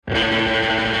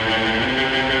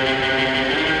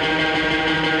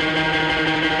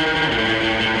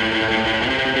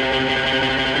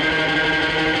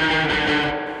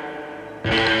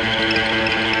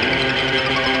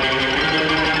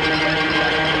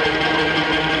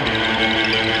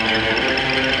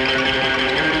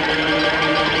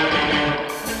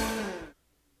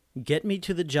Get Me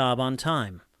to the Job on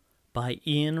Time by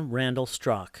Ian Randall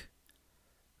Strock.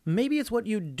 Maybe it's what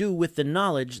you do with the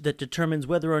knowledge that determines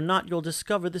whether or not you'll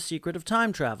discover the secret of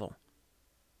time travel.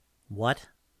 What?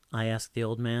 I asked the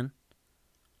old man.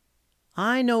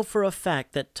 I know for a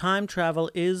fact that time travel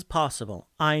is possible.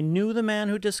 I knew the man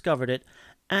who discovered it,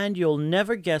 and you'll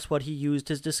never guess what he used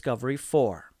his discovery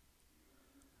for.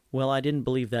 Well, I didn't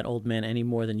believe that old man any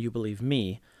more than you believe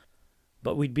me,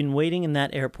 but we'd been waiting in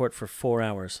that airport for 4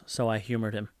 hours, so I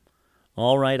humored him.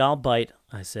 All right, I'll bite,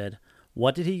 I said.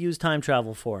 What did he use time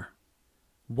travel for?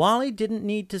 Wally didn't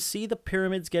need to see the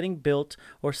pyramids getting built,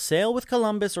 or sail with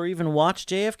Columbus, or even watch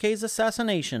JFK's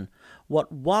assassination.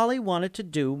 What Wally wanted to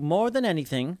do, more than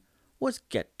anything, was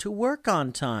get to work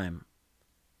on time.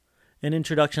 An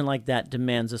introduction like that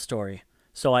demands a story,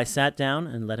 so I sat down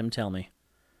and let him tell me.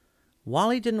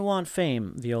 Wally didn't want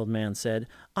fame, the old man said.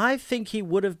 I think he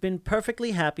would have been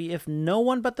perfectly happy if no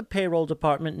one but the payroll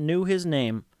department knew his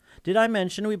name. Did I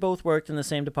mention we both worked in the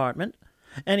same department?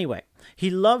 Anyway, he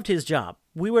loved his job.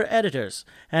 We were editors,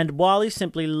 and Wally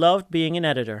simply loved being an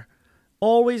editor.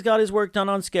 Always got his work done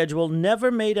on schedule,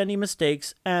 never made any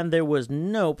mistakes, and there was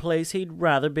no place he'd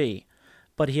rather be.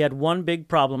 But he had one big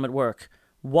problem at work.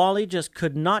 Wally just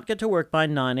could not get to work by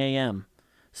 9 a.m.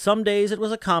 Some days it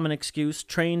was a common excuse,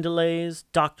 train delays,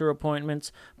 doctor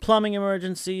appointments, plumbing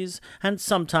emergencies, and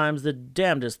sometimes the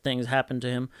damnedest things happened to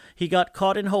him. He got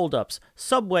caught in holdups,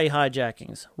 subway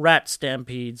hijackings, rat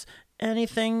stampedes.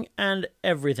 Anything and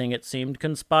everything, it seemed,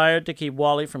 conspired to keep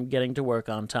Wally from getting to work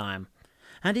on time.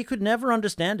 And he could never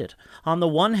understand it. On the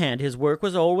one hand, his work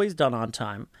was always done on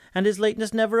time, and his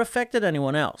lateness never affected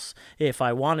anyone else. If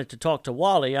I wanted to talk to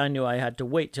Wally, I knew I had to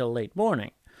wait till late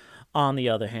morning. On the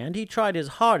other hand, he tried his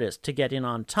hardest to get in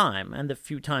on time, and the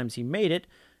few times he made it,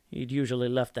 he'd usually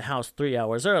left the house 3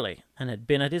 hours early, and had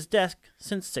been at his desk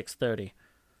since 6:30.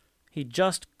 He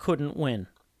just couldn't win.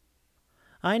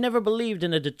 I never believed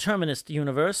in a determinist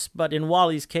universe, but in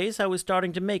Wally's case I was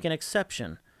starting to make an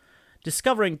exception.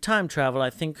 Discovering time travel, I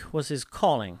think, was his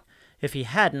calling. If he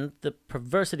hadn't, the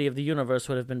perversity of the universe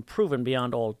would have been proven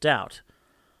beyond all doubt.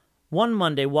 One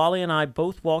Monday, Wally and I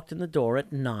both walked in the door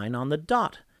at 9 on the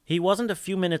dot. He wasn't a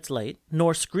few minutes late,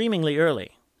 nor screamingly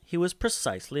early. He was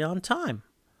precisely on time.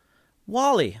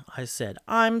 "Wally," I said,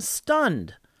 "I'm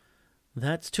stunned."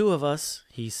 "That's 2 of us,"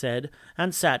 he said,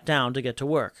 and sat down to get to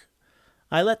work.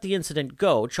 I let the incident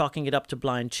go, chalking it up to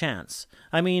blind chance.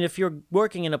 I mean, if you're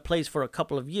working in a place for a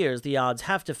couple of years, the odds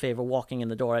have to favor walking in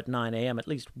the door at 9 a.m. at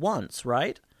least once,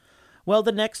 right? Well,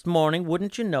 the next morning,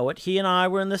 wouldn't you know it, he and I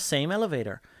were in the same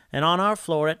elevator, and on our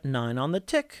floor at 9 on the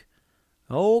tick.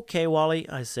 "Okay, Wally,"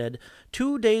 I said.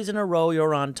 2 days in a row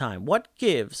you're on time. What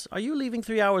gives? Are you leaving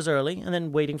 3 hours early and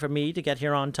then waiting for me to get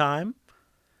here on time?"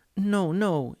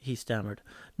 No, he stammered.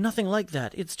 "Nothing like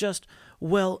that. It's just,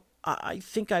 well, I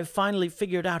think I've finally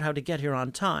figured out how to get here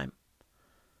on time."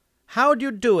 "How'd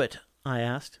you do it?" I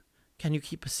asked. "Can you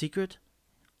keep a secret?"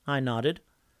 I nodded.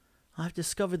 "I've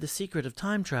discovered the secret of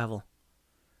time travel."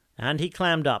 And he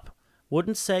clammed up.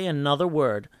 Wouldn't say another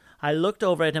word. I looked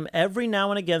over at him every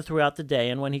now and again throughout the day,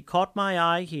 and when he caught my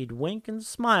eye, he'd wink and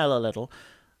smile a little,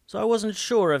 so I wasn't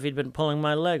sure if he'd been pulling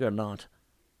my leg or not.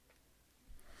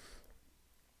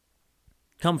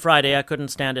 Come Friday, I couldn't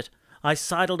stand it. I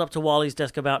sidled up to Wally's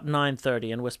desk about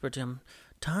 9:30 and whispered to him,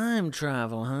 "Time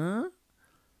travel, huh?"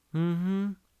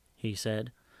 "Mm-hmm," he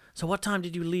said. "So what time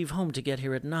did you leave home to get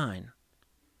here at 9?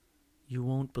 "You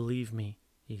won't believe me,"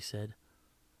 he said.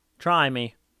 "Try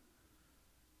me."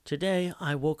 Today,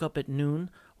 I woke up at noon,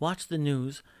 watched the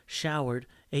news, showered,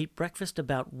 ate breakfast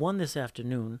about 1 this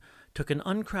afternoon, took an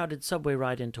uncrowded subway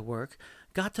ride into work,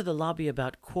 got to the lobby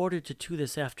about 1:45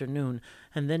 this afternoon,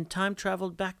 and then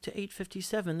time-traveled back to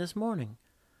 8:57 this morning.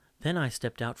 Then I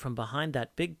stepped out from behind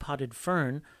that big potted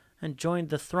fern and joined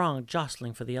the throng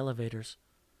jostling for the elevators.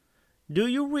 "Do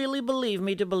you really believe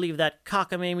me to believe that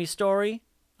cockamamie story?"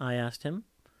 I asked him.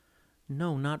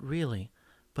 "No, not really,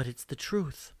 but it's the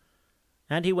truth."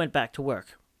 And he went back to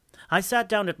work. I sat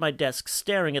down at my desk,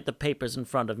 staring at the papers in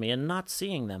front of me and not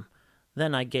seeing them.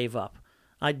 Then I gave up.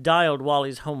 I dialed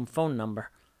Wally's home phone number.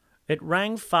 It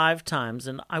rang 5 times,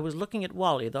 and I was looking at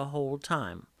Wally the whole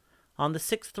time. On the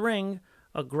 6th ring,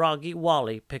 a groggy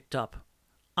Wally picked up.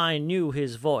 I knew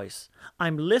his voice.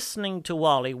 I'm listening to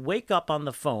Wally wake up on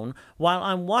the phone while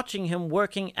I'm watching him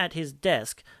working at his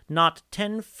desk, not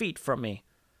 10 feet from me.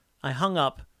 I hung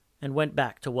up and went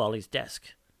back to Wally's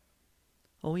desk.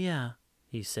 "Oh, yeah,"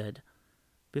 he said.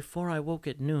 "Before I woke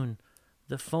at noon,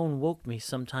 the phone woke me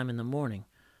sometime in the morning,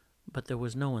 but there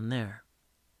was no one there."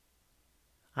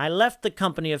 I left the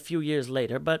company a few years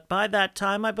later, but by that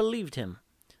time I believed him.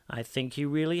 I think he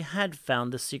really had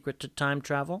found the secret to time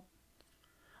travel.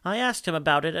 I asked him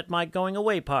about it at my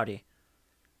going-away party.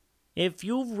 If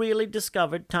you've really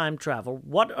discovered time travel,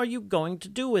 what are you going to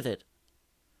do with it?"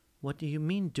 "What do you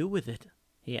mean, do with it?"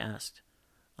 he asked.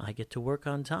 "I get to work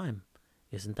on time.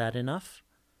 Isn't that enough?"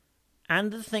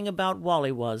 And the thing about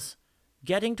Wally was,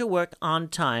 getting to work on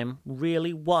time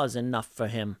really was enough for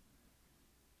him.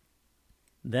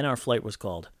 Then our flight was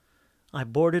called. I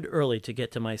boarded early to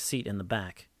get to my seat in the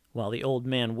back, while the old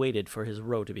man waited for his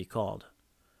row to be called.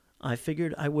 I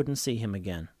figured I wouldn't see him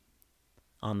again.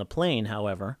 On the plane,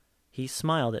 however, he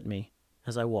smiled at me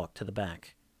as I walked to the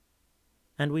back.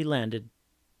 And we landed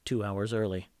 2 hours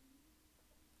early.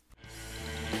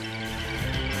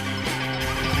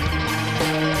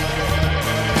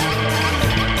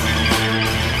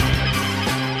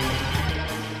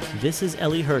 This is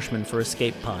Ellie Hirschman for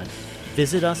Escape Pod.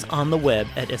 Visit us on the web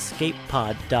at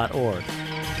escapepod.org.